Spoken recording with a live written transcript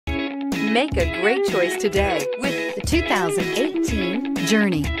Make a great choice today with the 2018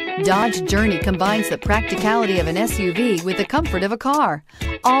 Journey. Dodge Journey combines the practicality of an SUV with the comfort of a car,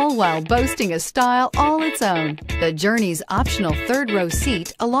 all while boasting a style all its own. The Journey's optional third-row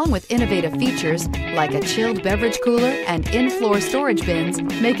seat, along with innovative features like a chilled beverage cooler and in-floor storage bins,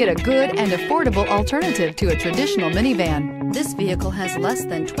 make it a good and affordable alternative to a traditional minivan. This vehicle has less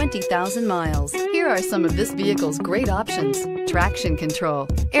than 20,000 miles. Here are some of this vehicle's great options: traction control,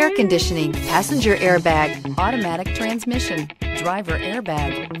 air conditioning, passenger airbag, automatic transmission, driver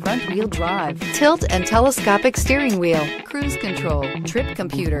airbag, front-wheel drive, tilt and telescopic steering wheel, cruise control, trip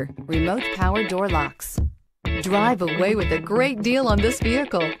computer, remote power door locks. Drive away with a great deal on this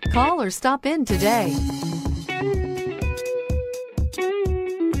vehicle. Call or stop in today.